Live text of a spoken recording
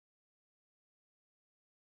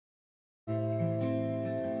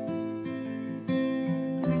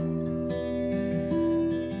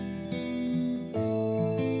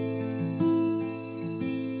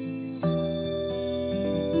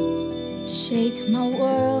Shake my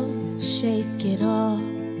world, shake it all,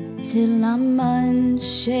 till I'm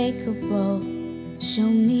unshakable. Show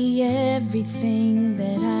me everything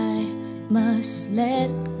that I must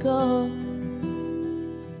let go.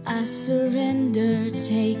 I surrender,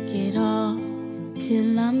 take it all,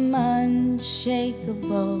 till I'm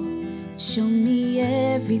unshakable. Show me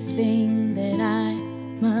everything that I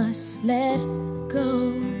must let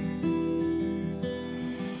go.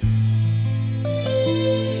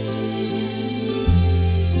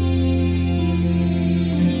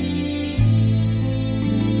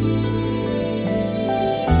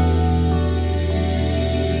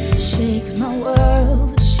 Shake my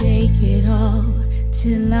world, shake it all,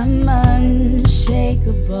 till I'm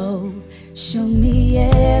unshakable. Show me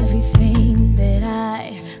everything that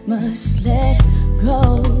I must let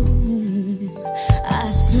go.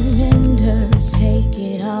 I surrender, take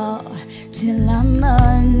it all, till I'm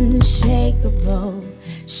unshakable.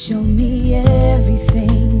 Show me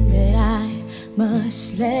everything that I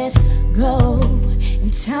must let go.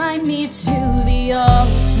 And tie me to the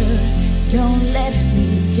altar, don't let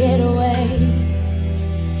me get away.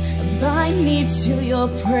 Bind me to your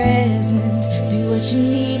presence, do what you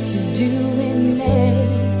need to do in me.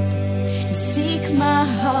 And seek my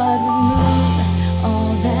heart, remove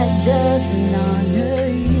all that doesn't honor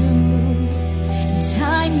you. And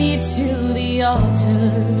tie me to the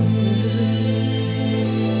altar,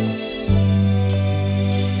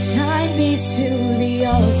 tie me to the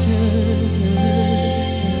altar,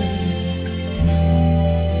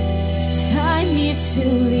 tie me to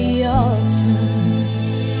the altar.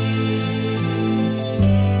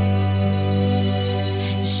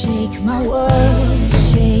 Shake my world,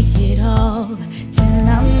 shake it all, till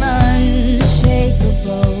I'm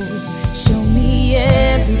unshakable. Show me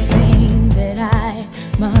everything that I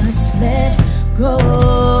must let go.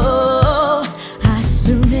 I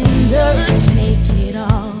surrender, take it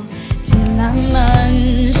all, till I'm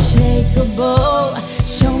unshakable.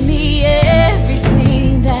 Show me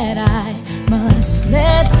everything that I must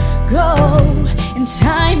let go. And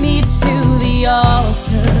tie me to the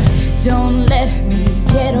altar, don't let me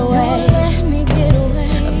get away. Don't let me get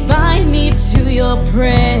away. Bind me to your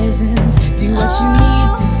presence, do what you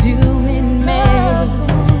need to do in me.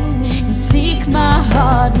 And seek my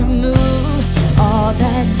heart, remove all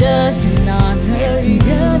that doesn't honor you.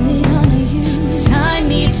 Doesn't honor you. Tie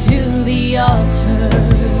me to the altar,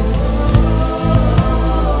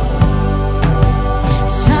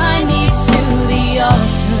 tie me to the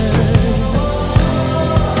altar,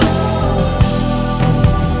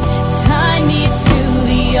 tie me to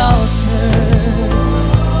the altar,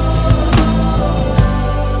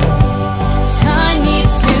 tie me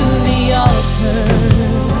to the altar,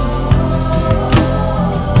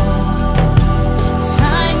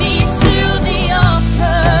 tie me to the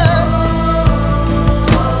altar,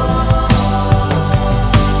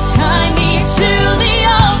 tie me to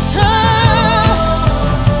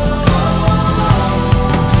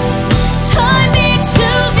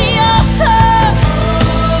the altar,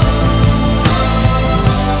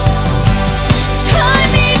 tie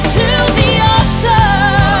me to the altar.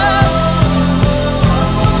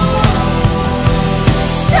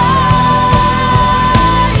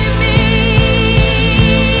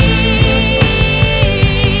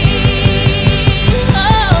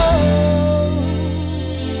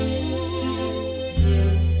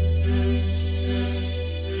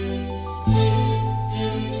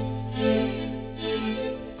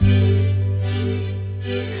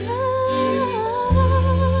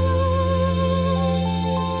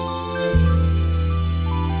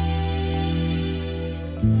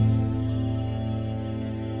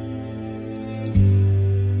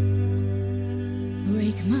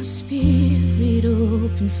 Break my spirit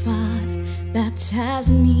open, Father, baptize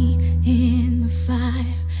me in the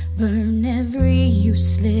fire. Burn every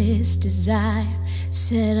useless desire,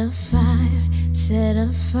 set a fire, set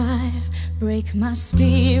a fire. Break my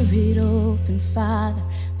spirit open, Father,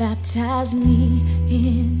 baptize me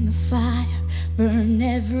in the fire. Burn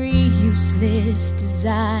every useless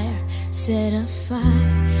desire, set a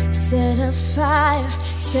fire, set a fire,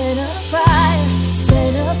 set a fire,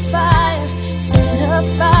 set a fire, set a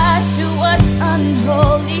fire to what's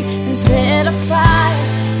unholy, and set a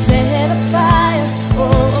fire, set a fire,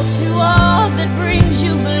 oh, to all that brings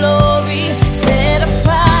you glory. Set a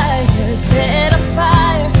fire, set a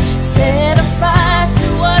fire, set a fire to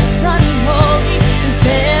what's unholy, and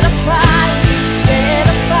set a fire, set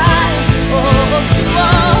a fire, oh, to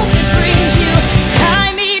all that brings you.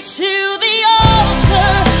 Tie me to the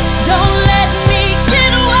altar, don't let me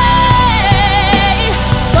get away.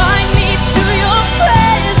 Bind me to your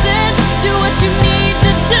presence, do what you need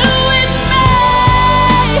to do in me.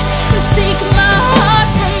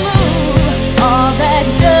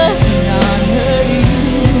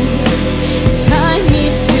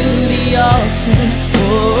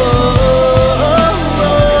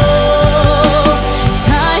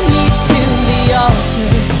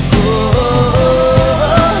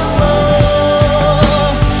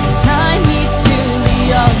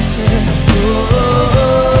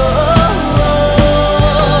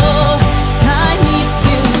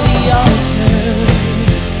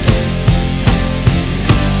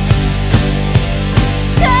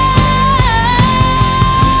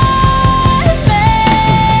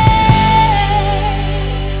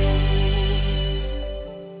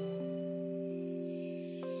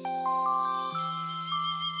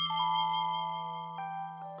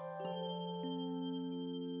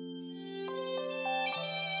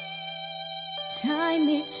 tie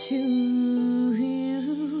me to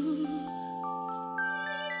you,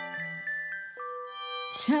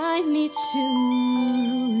 tie me to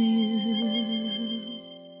you.